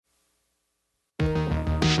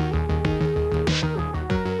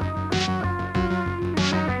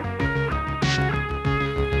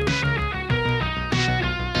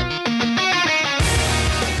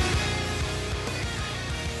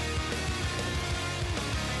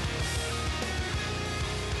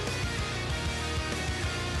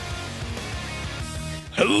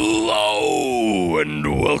Hello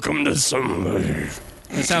and welcome to Soundwave.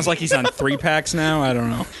 It sounds like he's on 3-packs now. I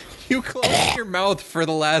don't know. You closed your mouth for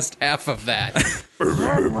the last half of that.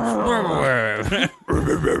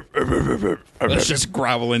 Let's just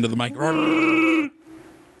grovel into the mic.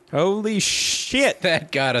 Holy shit.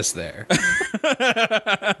 That got us there.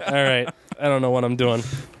 All right. I don't know what I'm doing.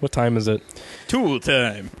 What time is it? Tool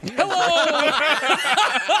time.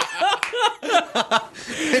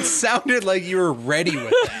 It sounded like you were ready with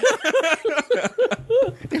that.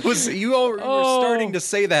 It was you all were starting to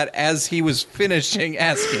say that as he was finishing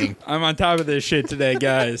asking. I'm on top of this shit today,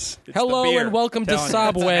 guys. It's Hello the beer. and welcome to Telling you,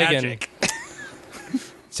 it's Sobwagon. magic.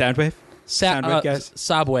 Soundwave? Soundwave, guys?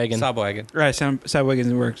 Sobwagon. Sobwagon. Right,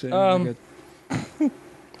 Soundwagon works. Yeah, we're good.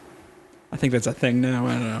 I think that's a thing now.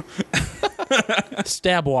 I don't know.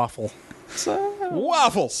 Stab waffle.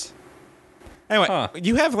 Waffles. Anyway,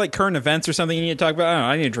 you have like current events or something you need to talk about? I don't know.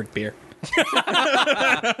 I need to drink beer.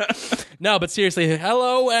 No, but seriously,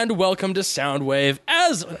 hello and welcome to Soundwave.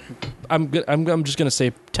 As I'm just gonna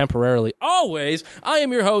say temporarily, always, I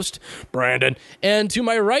am your host, Brandon, and to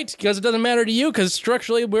my right, because it doesn't matter to you, because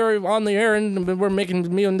structurally we're on the air and we're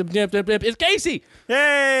making me on the it's Casey,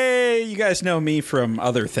 Yay! You guys know me from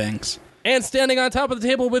other things. and standing on top of the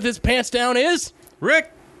table with his pants down is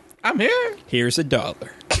Rick, I'm here. Here's $1.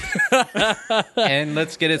 And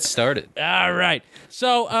let's get it started. all right.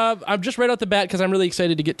 So I'm just right out the bat because I'm really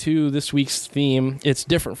excited to get to this week's theme. It's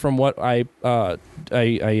different from what I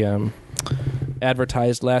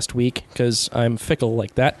advertised last week because I'm fickle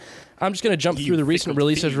like that. I'm just going to jump through the recent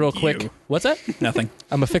releases real quick. you. What's that? Nothing.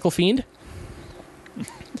 I'm a fickle fiend.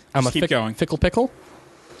 I'm Just a keep going. fickle pickle.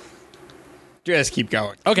 Just keep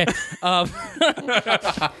going. Okay.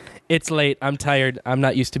 It's late. I'm tired. I'm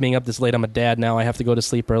not used to being up this late. I'm a dad now. I have to go to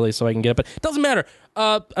sleep early so I can get up. But it doesn't matter.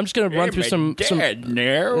 I'm just going to run through some.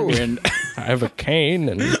 now, and I have a cane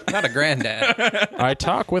and Not a granddad. I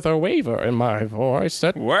talk with a waver in my voice.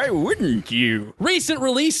 That why wouldn't you? recent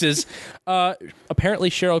releases. Apparently,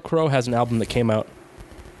 Sheryl Crow has an album that came out.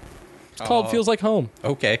 It's called "Feels Like Home."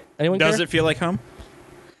 Okay. Anyone Does care? it feel like home?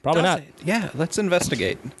 Probably Does not. it? Yeah, let's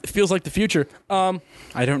investigate. It feels like the future.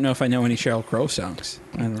 I don't know if I know any Sheryl Crow songs.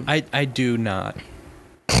 I don't know. I do not.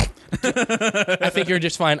 I think you're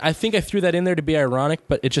just fine. I think I threw that in there to be ironic,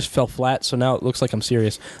 but it just fell flat. So now it looks like I'm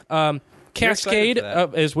serious. Cascade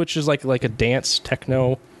excited for which is like a dance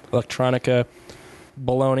techno electronica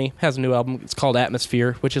baloney, has a new album. It's called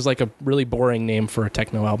Atmosphere, which is like a really boring name for a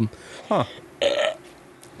techno album. Huh.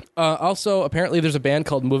 Also, apparently, there's a band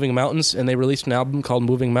called Moving Mountains, and they released an album called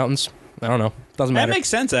Moving Mountains. I don't know. Doesn't That matter. makes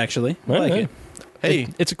sense, actually. I Yeah, like yeah. it. Hey,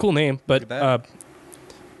 It's a cool name, but Look at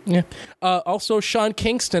yeah. Also, Sean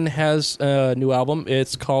Kingston has a new album.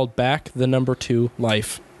 It's called Back the Number 2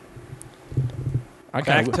 Life. I Back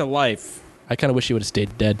kind to life. of wish he would have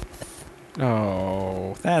stayed dead.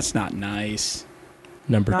 Oh, that's not nice.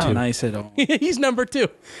 Number Not 2. nice at all. He's number 2.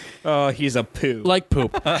 Oh, he's a poo. Like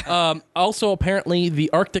poop. Also, apparently, the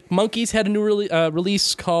Arctic Monkeys had a new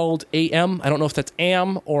release called AM. I don't know if that's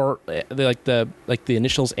AM or the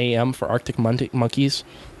initials AM for Arctic Monkeys.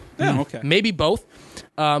 Oh, okay. Maybe both.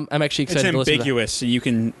 I'm actually It's excited to listen to that. ambiguous, so you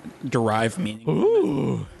can derive meaning.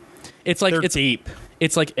 Ooh. It's like They're it's deep.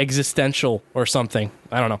 It's like existential or something.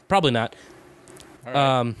 I don't know. Probably not.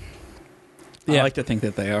 I Yeah. like to think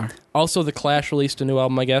that they are. Also, The Clash released a new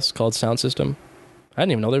album, I guess, called Sound System. I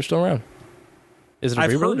didn't even know they were still around. Is it a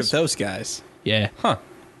I've heard re-release? of those guys. Yeah. Huh.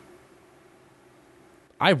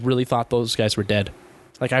 I really thought those guys were dead.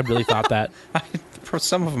 Like, I really thought that. For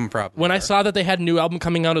some of them probably. When I are. saw that they had a new album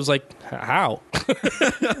coming out, I was like, how?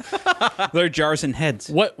 They're jars and heads.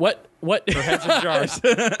 What? Heads of jars.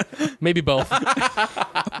 Maybe both.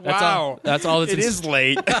 Wow. That's all that's It is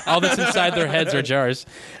late. all that's inside their heads are jars.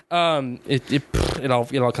 It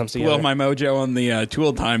all comes together. Well, my mojo on the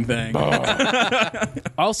Tool Time thing.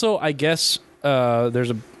 Also, I guess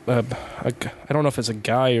there's I don't know if it's a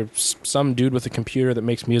guy or some dude with a computer that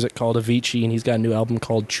makes music called Avicii, and he's got a new album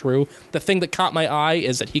called True. The thing that caught my eye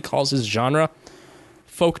is that he calls his genre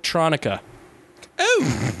folktronica.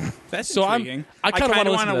 Oh, that's So intriguing. I kinda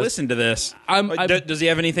wanna listen to this. listen to this. I'm- Does he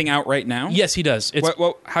have anything out right now? Yes, he does. It's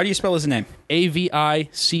What, how do you spell his name?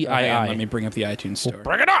 Avicii. Hang on, let me bring up the iTunes store.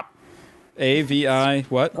 Bring it up. AVI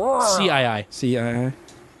what? CII. CII.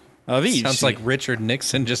 Avicii. Sounds like Richard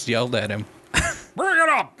Nixon just yelled at him. Bring it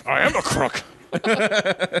up. I am a crook.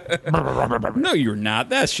 No, you're not.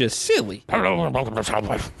 That's just silly. Hello and welcome to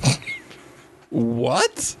Soundwave.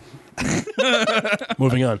 What?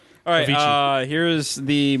 Moving on. All right. Avicii. Here's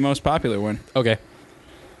the most popular one. Okay.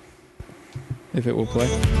 If it will play.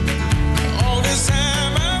 All this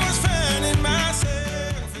time I was finding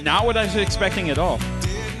myself. Not what I was expecting at all.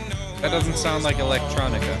 That doesn't sound like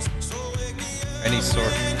electronica. Any sort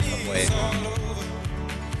of way.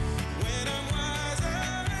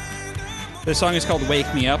 This song is called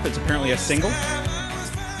Wake Me Up. It's apparently a single.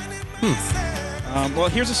 Well,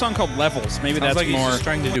 here's a song called Levels. Maybe Sounds that's like more... he's just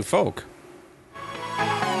trying to do folk.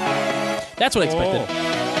 That's what I expected.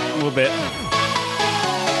 a little bit.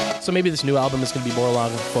 So maybe this new album is going to be more along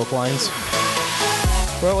folk lines.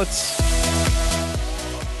 Well, it's...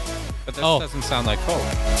 But this doesn't sound like folk.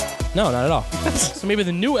 No, not at all. So maybe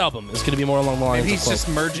the new album is going to be more along the lines Maybe of he's folk. just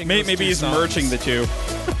merging Maybe those he's two songs. merging the two.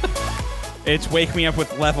 It's Wake Me Up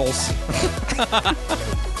with Levels.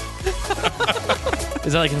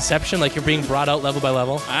 Is that like Inception? Like you're being brought out level by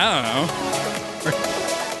level? I don't know.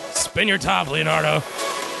 Spin your top, Leonardo.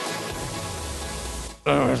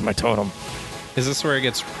 Oh, where's my totem? Is this where it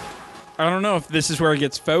gets... I don't know if this is where it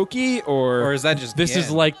gets folky Or is that just This the is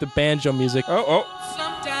end? like the banjo music. Oh.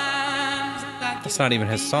 That's not even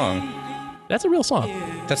his song. That's a real song.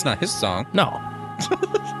 That's not his song. No.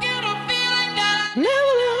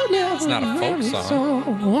 It's not a folk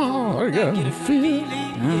song.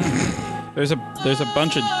 There's a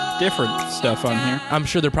bunch of different stuff on here. I'm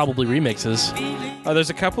sure they're probably remixes. There's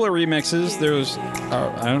a couple of remixes. There's...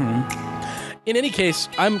 I don't know. In any case,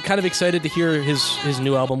 I'm kind of excited to hear his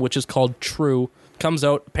new album, which is called True. Comes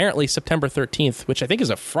out apparently September 13th, which I think is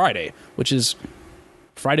a Friday, which is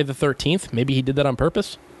Friday the 13th. Maybe he did that on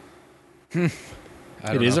purpose.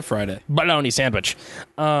 It is a Friday. Bologna sandwich.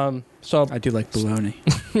 So I do like bologna.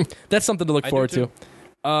 that's something to look forward too. to.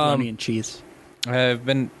 Bologna and cheese. I've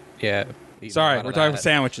been... Yeah. eating a Sorry, lot we're of talking that. about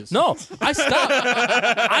sandwiches. No, I stopped.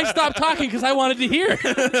 I stopped talking because I wanted to hear.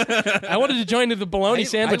 I wanted to join into the bologna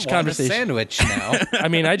sandwich I want conversation. a sandwich now. I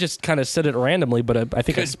mean, I just kind of said it randomly, but I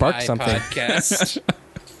think I sparked Goodbye, something. Podcast.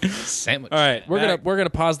 Sandwich. All right, We're gonna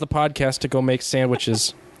pause the podcast to go make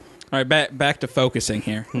sandwiches. All right, back to focusing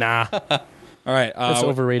here. Nah, All right, That's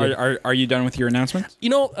overrated. Are you done with your announcements? you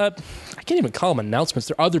know, I can't even call them announcements.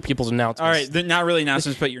 They're other people's announcements. All right, they're not really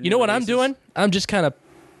announcements, but your You know what I'm doing? I'm just kind of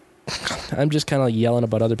yelling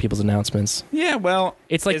about other people's announcements. Yeah, well,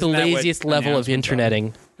 It's like the isn't that what laziest level of announcements are?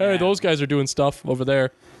 interneting. Hey, Yeah. those guys are doing stuff over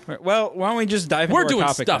there. Well, why don't we just dive into We're our doing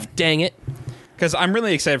topic stuff. Dang it! Because I'm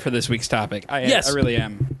really excited for this week's topic. Yes. I really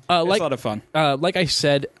am. It's like- a lot of fun. Like I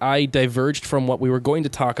said, I diverged from what we were going to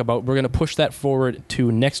talk about. We're going to push that forward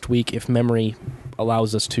to next week if memory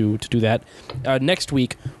allows us to do that. Next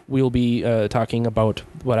week, we'll be talking about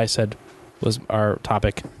what I said was our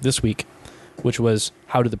topic this week, which was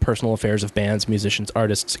how do the personal affairs of bands, musicians,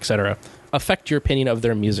 artists, etc. affect your opinion of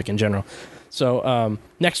their music in general. So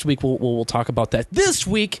next week, we'll talk about that. This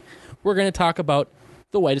week, we're going to talk about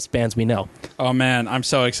the whitest bands we know. Oh man, I'm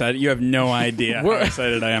so excited! You have no idea how We're-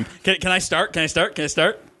 excited I am. Can I start? Can I start?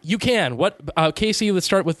 You can. What, Casey? Let's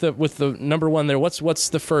start with the number one there. What's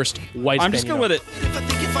the first white? I'm just gonna let it.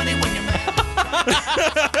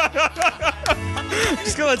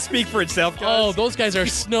 Just gonna let it speak for itself, guys. Oh, those guys are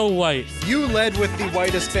Snow White. You led with the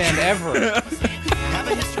whitest band ever.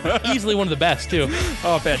 Easily one of the best too.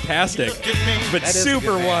 Oh, fantastic! But That is a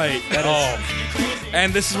super good band. white.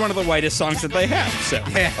 And this is one of the whitest songs that they have. So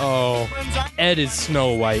Oh, Ed is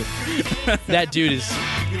Snow White. That dude is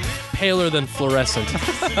paler than fluorescent.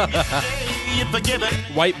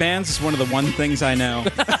 white bands is one of the one things I know.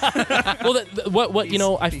 Well, what you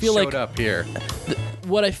know, I He feel showed like up here.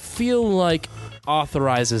 what I feel like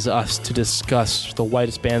authorizes us to discuss the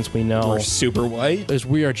whitest bands we know We're super white. is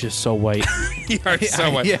we are just so white. We are so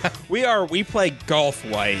white. Yeah. We play golf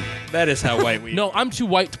white. That is how white we are. No, I'm too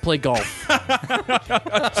white to play golf.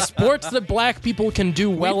 Sports that black people can do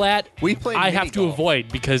well at, we play I have to mini-golf. avoid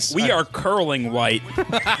because We are curling white.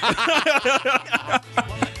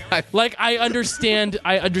 like I understand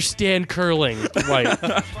curling white,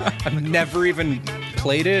 I've never even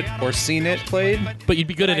played it or seen it played. but you'd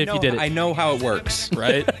be good at it if you did I it. know how it works.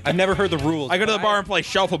 Right? I've never heard the rules. I go to the but bar and play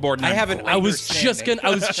shuffleboard. And I I'm haven't. I was just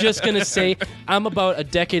gonna say I'm about a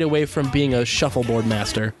decade away from being a shuffleboard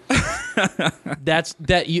master.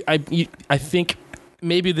 I think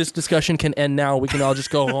maybe this discussion can end now. We can all just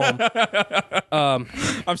go home.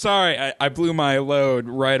 I'm sorry. I blew my load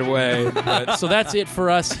right away. But, So that's it for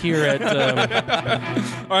us here at.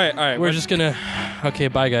 all right. We're just gonna. Okay,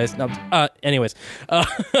 bye guys. No, anyways, I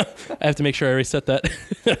have to make sure I reset that.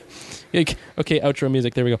 Okay, outro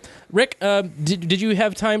music. There we go. Rick, did you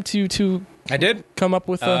have time to I did. come up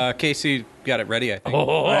with? Casey got it ready. I think.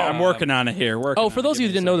 I'm working on it here. For those of you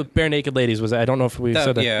who didn't know, the Bare Naked Ladies was. I don't know if we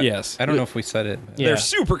said that. Yeah. Yes. I don't know if we said it. Yeah. They're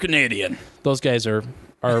super Canadian. Those guys are.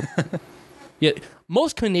 Yeah,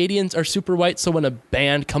 most Canadians are super white. So when a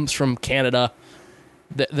band comes from Canada,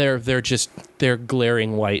 they're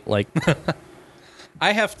glaring white. Like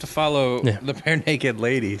I have to follow the Bare Naked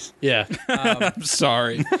Ladies. Yeah. I'm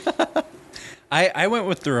sorry. I went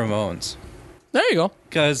with the Ramones There you go.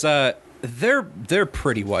 because they're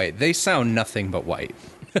pretty white. They sound nothing but white.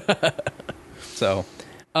 So,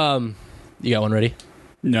 You got one ready?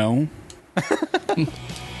 No.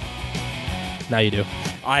 Now you do.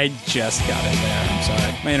 I just got it there. I'm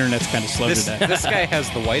sorry. My internet's kind of slow this today. this guy has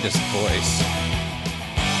the whitest voice.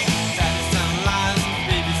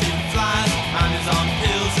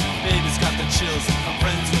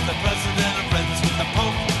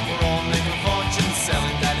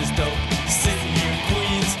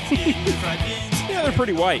 Yeah, they're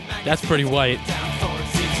pretty white. That's pretty white.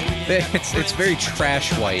 It's very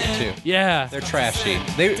trash white too. Yeah. They're trashy.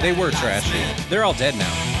 They were trashy. They're all dead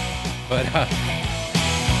now. But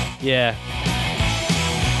Yeah.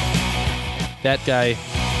 That guy.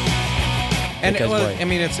 and guy's well, white. I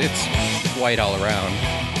mean it's white all around.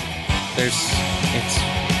 It's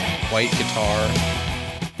white guitar.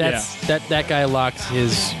 That guy locks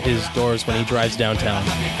his doors when he drives downtown.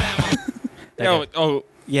 That guy.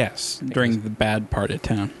 Yes, during the bad part of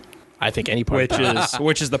town, I think any part.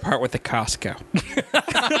 which is the part with the Costco.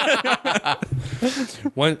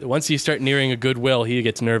 Once you start nearing a Goodwill, he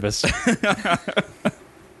gets nervous.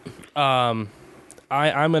 I'm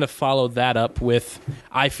going to follow that up with,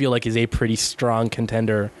 I feel like is a pretty strong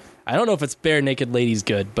contender. I don't know if it's Bare Naked Ladies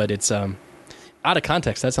good, but it's out of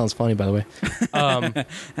context. That sounds funny, by the way.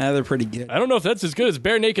 They're pretty good. I don't know if that's as good as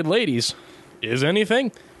Bare Naked Ladies. Is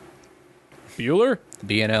anything? Bueller?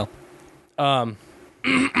 BNL. I'm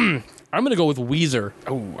going to go with Weezer.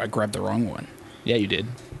 Oh, I grabbed the wrong one. Yeah, you did.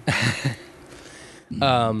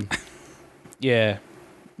 Yeah.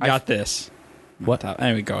 Got this. What?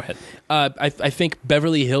 Anyway, go ahead. I think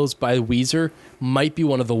Beverly Hills by Weezer might be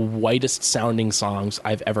one of the whitest sounding songs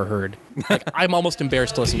I've ever heard. Like, I'm almost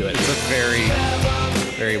embarrassed to listen to it. It's a very,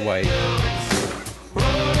 very white.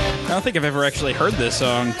 I don't think I've ever actually heard this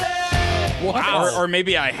song. Wow. Or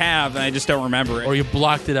maybe I have, and I just don't remember it. Or you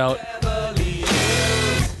blocked it out. I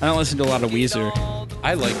don't listen to a lot of Weezer.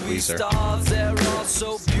 I like Weezer.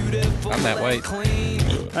 I'm that white.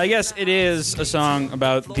 I guess it is a song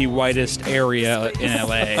about the whitest area in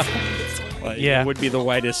LA. Like, Yeah. It would be the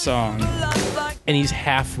whitest song. And he's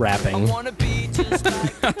half rapping.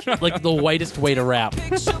 Like the whitest way to rap.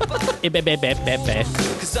 Cause I'm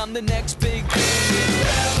the next big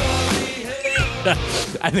I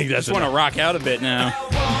think that's I just want to rock out a bit now.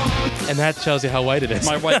 And that tells you how white it is.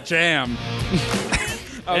 My white jam.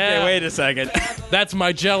 Okay, Yeah. wait a second. That's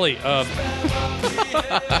my jelly.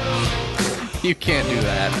 You can't do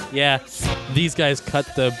that. Yeah. These guys cut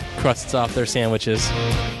the crusts off their sandwiches.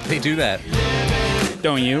 They do that.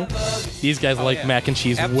 Don't you? These guys like yeah. mac and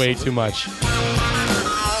cheese way Absolutely. too much.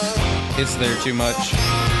 Is there too much?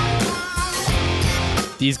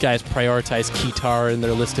 These guys prioritize guitar in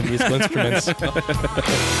their list of musical instruments. Do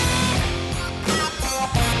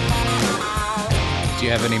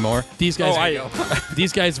you have any more? These guys, Oh,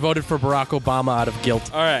 these guys voted for Barack Obama out of guilt.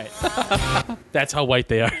 All right. That's how white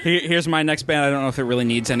they are. Here's my next band. I don't know if it really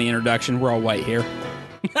needs any introduction. We're all white here.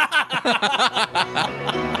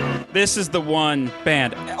 This is the one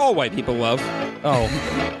band all white people love. Oh,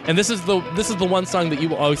 and this is the one song that you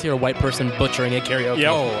will always hear a white person butchering at karaoke.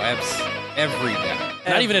 Yep. Oh, every day.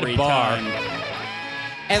 Not even at a Every bar. time.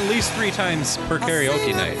 At least 3 times per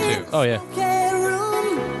karaoke night, too. Oh yeah.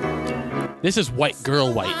 This is white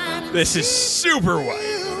girl white. This is super white.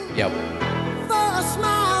 Yep.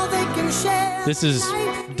 This is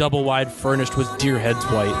double wide furnished with deer heads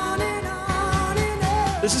white.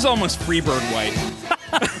 This is almost Freebird white.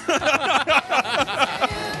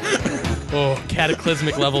 Oh,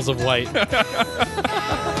 cataclysmic levels of white.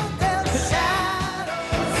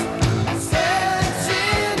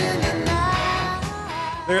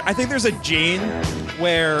 I think there's a gene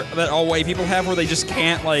that all white people have where they just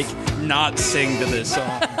can't like not sing to this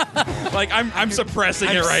song. Like I'm suppressing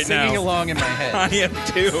it right singing now. along in my head. I am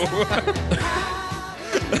too.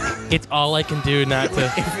 It's all I can do not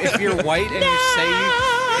to. If you're white and you say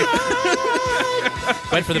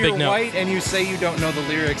Wait for the if you're big note. white and you say you don't know the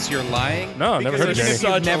lyrics, you're lying. No, never heard of Because Journey. it's If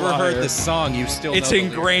you've such a never liar. heard the song, you still It's know the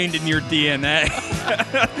ingrained in your DNA.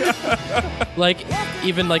 Like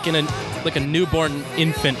even like in a newborn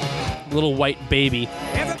infant, little white baby,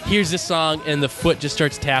 hears this song and the foot just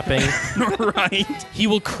starts tapping. Right. He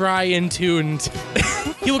will cry in tune.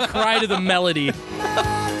 He will cry to the melody.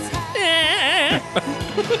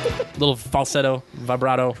 Little falsetto,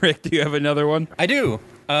 vibrato. Rick, do you have another one? I do.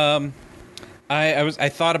 I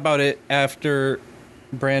thought about it after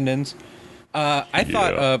Brandon's. I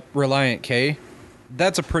thought Reliant K.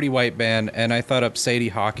 That's a pretty white band, and I thought up Sadie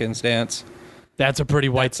Hawkins Dance. That's a pretty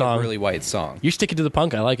white song. Really white song. You're sticking to the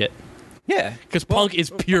punk. I like it. Yeah, Because punk is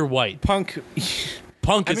pure white. punk.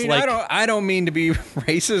 Punk I is mean, like... I don't mean to be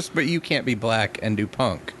racist, but you can't be black and do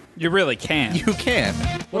punk. You really can. You can.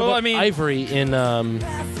 What well, about I mean- Ivory in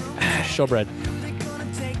Showbread.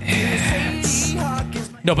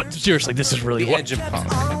 No, but seriously, this is really The edge of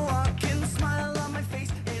punk.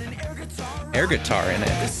 Air guitar in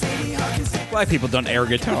it. Black people don't air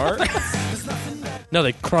guitar. No,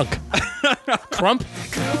 they crunk. Crump?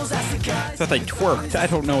 I thought they twerked. I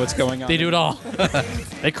don't know what's going on. They do it all.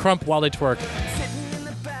 They crump while they twerk.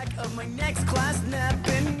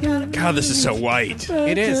 God, this is so white.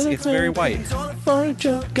 It is. It's very white. For a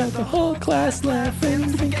joke, got the whole class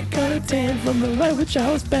laughing. Got a tan from the light which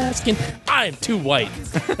I was basking. I'm too white.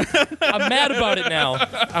 I'm mad about it now.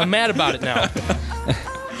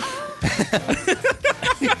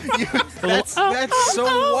 That's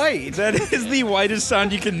so white. That is the whitest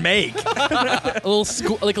sound you can make. A little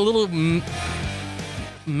like a little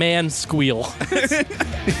man squeal.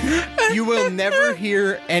 You will never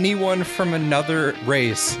hear anyone from another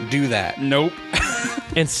race do that. Nope.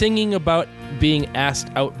 And singing about being asked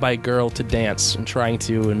out by a girl to dance and trying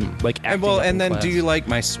to and like acting up in then class. do you like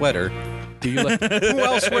my sweater? Do you like? Who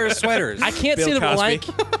else wears sweaters? I can't Bill say that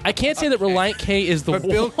Cosby. I can't say that Reliant K is the But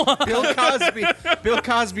Bill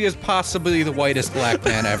Cosby is possibly the whitest black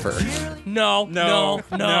man ever. No. No.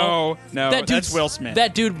 That dude's- That's Will Smith.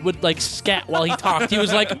 That dude would like scat while he talked. He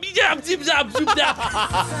was like,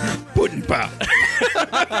 Pudding pop.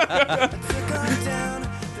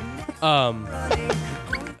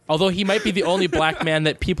 although he might be the only black man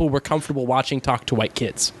that people were comfortable watching talk to white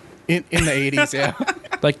kids. In the 80s, yeah.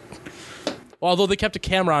 Like, although they kept a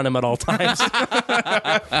camera on him at all times.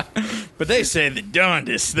 But they say the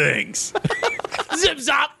darndest things. Zip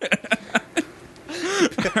zop.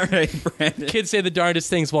 All right, Brandon. Kids say the darndest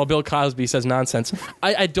things while Bill Cosby says nonsense.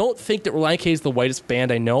 I don't think that Reliant K is the whitest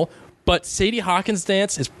band I know, but Sadie Hawkins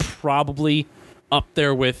Dance is probably up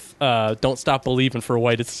there with "Don't Stop Believin'" for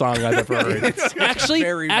whitest song I've ever heard.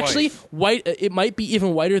 very actually, white. It might be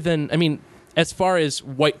even whiter than. I mean, as far as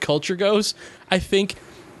white culture goes, I think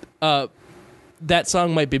that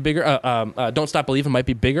song might be bigger. "Don't Stop Believin'" might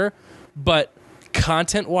be bigger, but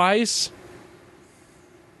content-wise,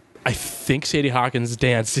 I think Sadie Hawkins'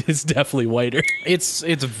 Dance is definitely whiter. It's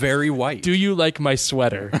very white. Do you like my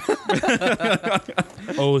sweater?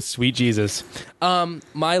 Oh, sweet Jesus.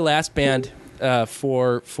 My last band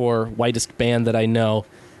for whitest band that I know,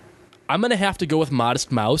 I'm going to have to go with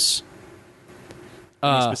Modest Mouse.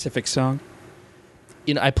 Any specific song?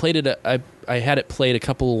 You know, I played it. I had it played a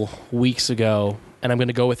couple weeks ago, and I'm going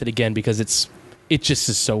to go with it again because it just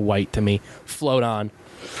is so white to me. Float On.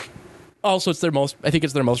 Also, I think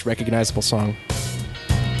it's their most recognizable song.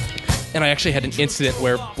 And I actually had an incident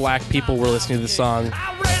where black people were listening to the song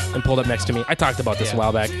and pulled up next to me. I talked about this a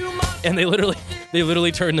while back. And they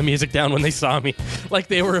literally turned the music down when they saw me. Like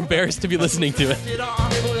they were embarrassed to be listening to it.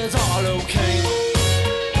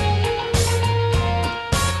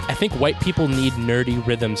 I think white people need nerdy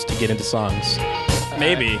rhythms to get into songs.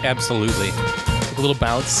 Maybe. Absolutely. Like a little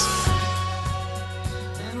bounce.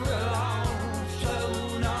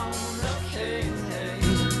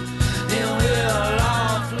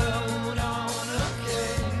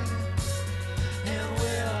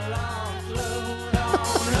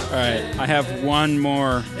 All right, I have one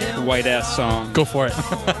more white ass song. Go for it.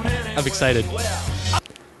 I'm excited.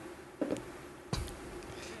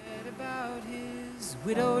 About his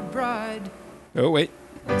widowed bride, Oh wait,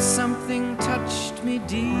 something touched me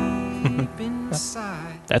deep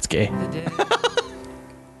inside That's gay. the day.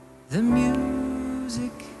 The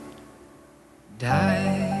music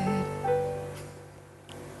died.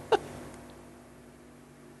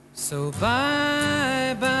 So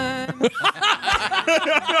bye bye.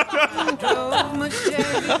 Drove my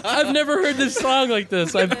Chevy, I've never heard this song like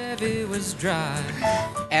this. Chevy was dry.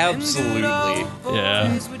 Absolutely. Yeah.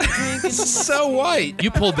 Boys were drinking so white.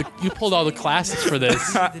 You pulled all the classics for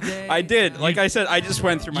this. I did. Like I said, I just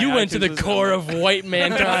went through my. You went to the iTunes core of white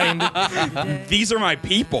mankind. list. These are my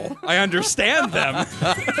people. I understand them.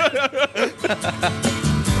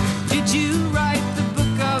 Did you write the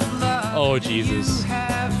book of love? Oh, Jesus.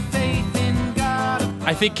 Have faith in God.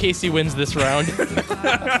 I think Casey wins this round.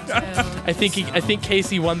 I think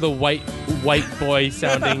Casey won the white boy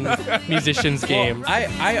sounding musicians game.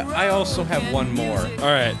 I also have one more. All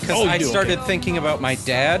right. Because I started thinking about my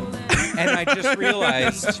dad, and I just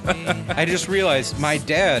realized my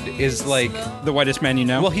dad is like, The whitest man you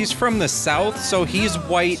know. well, he's from the South, so he's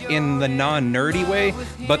white in the non-nerdy way,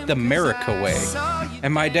 but the America way.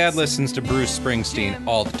 And my dad listens to Bruce Springsteen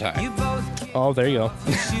all the time. Oh, there you go.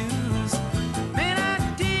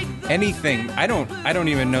 anything. I don't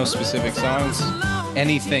even know specific songs.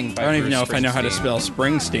 Anything by I don't even Bruce know if I know how to Springsteen. spell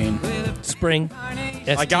Springsteen. Spring.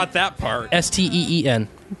 I got that part. Steen. E-E-N?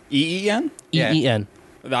 Yeah. EEN.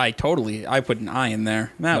 I put an I in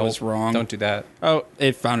there. That Nope, was wrong. Don't do that. Oh,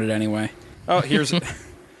 it found it anyway. Oh, here's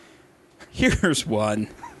here's one.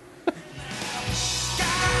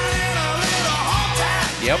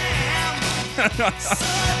 Yep.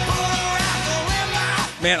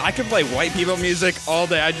 Man, I could play white people music all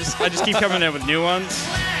day. I just keep coming in with new ones.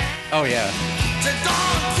 Oh yeah.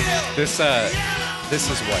 This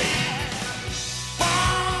is white.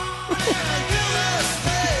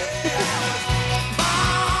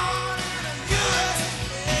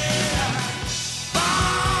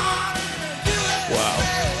 Wow.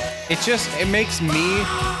 It makes me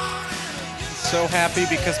so happy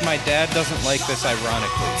because my dad doesn't like this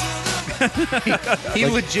ironically. He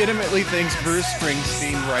legitimately thinks Bruce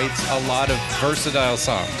Springsteen writes a lot of versatile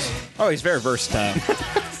songs. Oh, he's very versatile.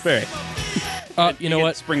 Very. You know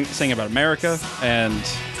what? Sing about America and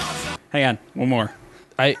hang on, one more.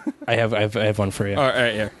 I have one for you. All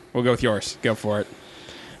right, here. We'll go with yours. Go for it.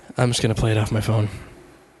 I'm just gonna play it off my phone.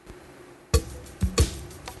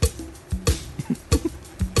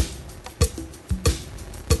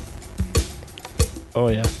 Oh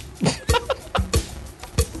yeah.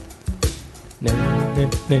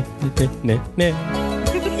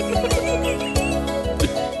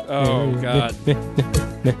 Oh God.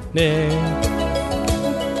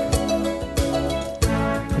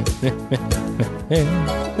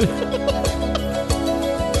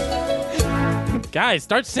 Guys,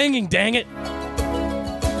 start singing, dang it. I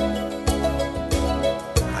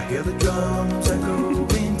hear the drums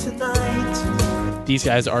echoing tonight. These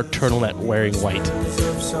guys are turtleneck wearing white.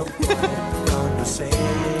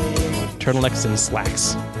 Turtlenecks and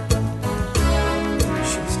slacks.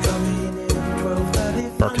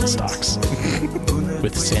 Birkenstocks.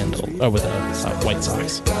 With white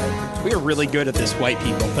socks. We are really good at this white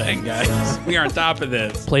people thing, guys. We are on top of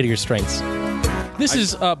this. Play to your strengths. This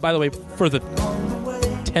is, by the way, for the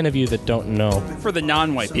 10 of you that don't know, For the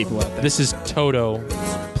non-white people out there. this is Toto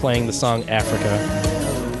playing the song Africa.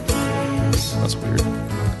 That's weird. All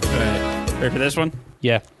right. Ready for this one?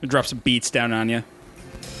 Yeah. I'll drop some beats down on you.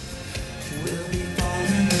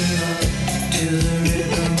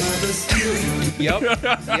 Yep.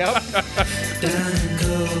 Yep.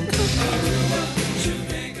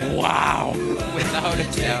 Wow. Without a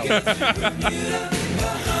doubt.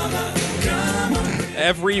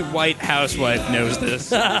 Every white housewife knows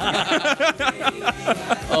this.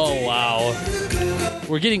 Oh, wow.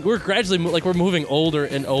 We're gradually, we're moving older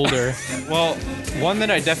and older. Well, one that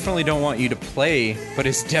I definitely don't want you to play, but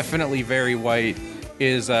is definitely very white,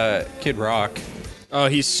 is Kid Rock. Oh,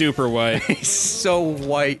 he's super white. He's so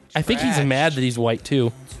white. I think he's trash. mad that he's white,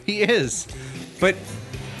 too. He is. But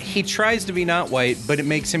he tries to be not white, but it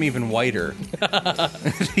makes him even whiter.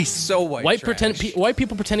 He's so white. White trash. white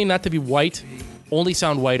people pretending not to be white only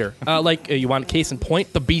sound whiter. You want case in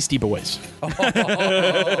point? The Beastie Boys.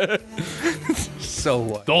 So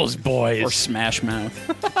white. Those boys. Or Smash Mouth.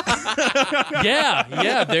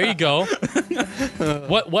 Yeah, there you go.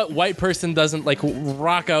 What white person doesn't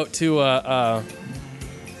rock out to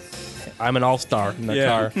I'm an all-star in the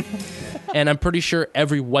Yeah. car. And I'm pretty sure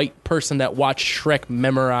every white person that watched Shrek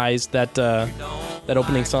memorized that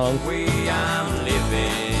opening song. Way I'm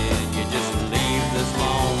living, you just leave this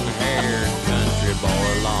long-haired country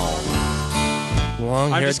boy alone. I'm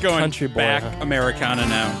Long-haired just going country boy. back huh? Americana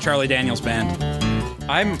now. Charlie Daniels Band.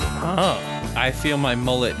 I feel my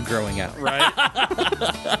mullet growing out. Right?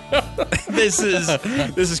 This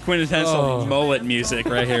is quintessential mullet music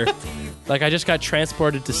right here. Like I just got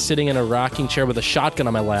transported to sitting in a rocking chair with a shotgun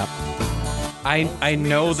on my lap. I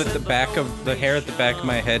know that the hair at the back of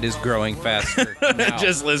my head is growing faster. now.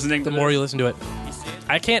 Just listening to The more you listen to it.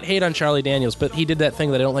 I can't hate on Charlie Daniels, but he did that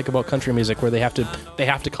thing that I don't like about country music where they have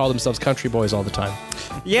to call themselves country boys all the time.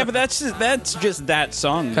 Yeah, but that's just that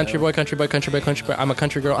song. Country boy, country boy, country boy, country boy. I'm a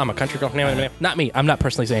country girl. I'm a country girl. Not me. I'm not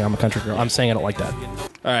personally saying I'm a country girl. I'm saying I don't like that.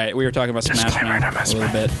 All right, we were talking about Smash Mouth a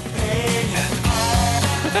little bit.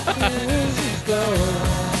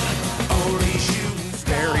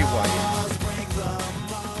 Very white.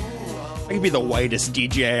 I could be the whitest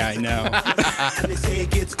DJ I know.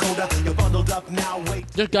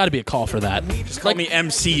 There's got to be a call for that. Just call me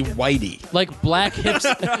MC Whitey. Like black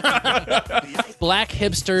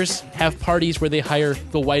hipsters have parties where they hire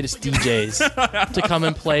the whitest DJs to come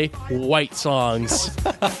and play white songs.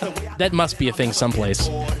 That must be a thing someplace.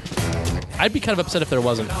 I'd be kind of upset if there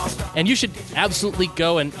wasn't. And you should absolutely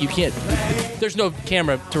go, and you can't. There's no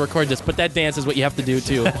camera to record this, but that dance is what you have to do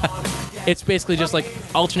too. It's basically just like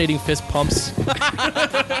alternating fist pumps.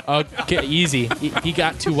 Okay, easy. He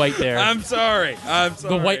got too white there. I'm sorry.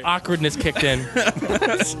 The white awkwardness kicked in.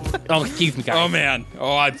 Oh, excuse me, guys. Oh man.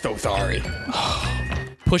 Oh, I'm so sorry.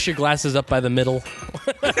 Push your glasses up by the middle.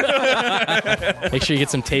 Make sure you get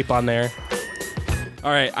some tape on there. All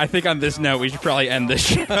right. I think on this note, we should probably end this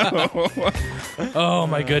show. Oh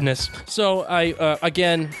my goodness. So I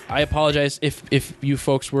apologize if you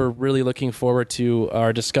folks were really looking forward to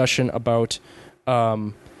our discussion about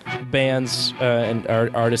bands and our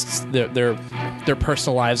artists, their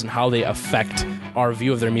personal lives and how they affect our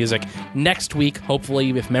view of their music. Next week, hopefully,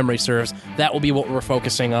 if memory serves, that will be what we're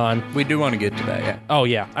focusing on. We do want to get to that, yeah. Oh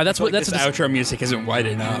yeah, that's what This outro music isn't white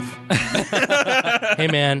enough Hey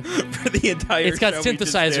man, for the entire. it's got show we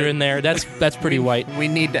just synthesizer did. in there. That's pretty white. We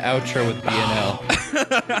need to outro with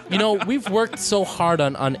BNL. You know, we've worked so hard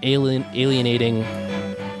on alienating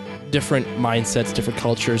different mindsets, different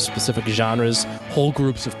cultures, specific genres, whole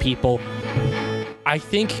groups of people. I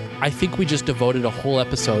think we just devoted a whole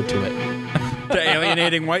episode to it. To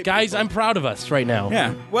alienating white Guys, people. I'm proud of us right now.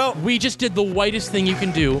 Yeah. Well, We just did the whitest thing you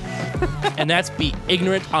can do, and that's be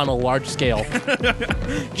ignorant on a large scale.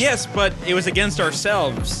 yes, but it was against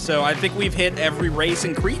ourselves. So I think we've hit every race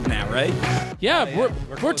and creed now, right? Yeah,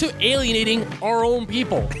 we're to alienating our own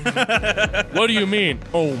people. What do you mean,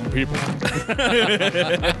 own people?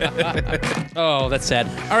 Oh, that's sad.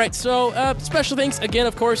 All right, so special thanks again,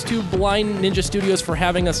 of course, to Blind Ninja Studios for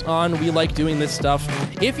having us on. We like doing this stuff.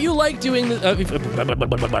 If you like doing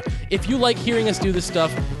if you like hearing us do this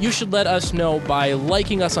stuff, you should let us know by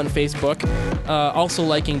liking us on Facebook, also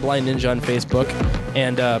liking Blind Ninja on Facebook,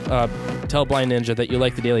 and tell Blind Ninja that you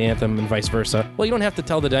like the Daily Anthem and vice versa. Well, you don't have to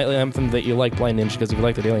tell the Daily Anthem that you like Blind Ninja, because if you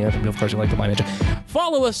like the Daily Anthem, of course you like the Blind Ninja.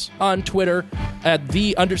 Follow us on Twitter at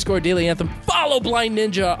 _Daily Anthem. Follow Blind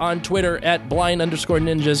Ninja on Twitter at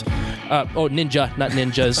blind_ninjas. Ninja, not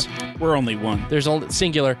ninjas. We're only one, There's only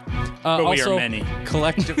singular. but we also, are many.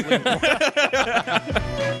 Collectively,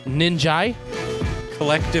 Ninjai.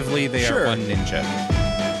 collectively, they Sure. are one ninja.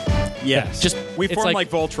 Yes. Just we it's form like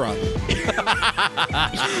Voltron.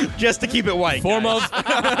 Just to keep it white. form guys.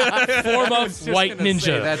 of white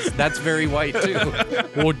ninja. That's very white too.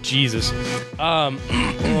 Oh Jesus.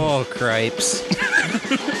 Oh, cripes.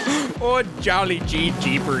 Oh, jolly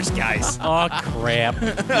jeepers, guys. Oh crap.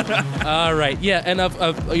 All right. Yeah, and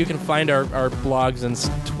you can find our blogs and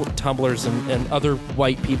Tumblrs and other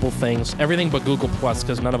white people things. Everything but Google Plus,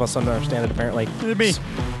 because none of us understand it apparently. Me.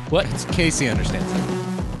 What? Casey understands it.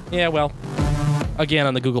 Yeah, well, again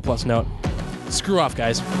on the Google Plus note. Screw off,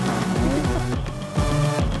 guys.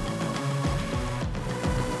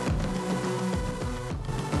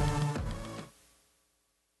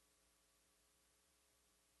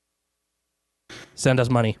 Send us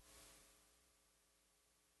money.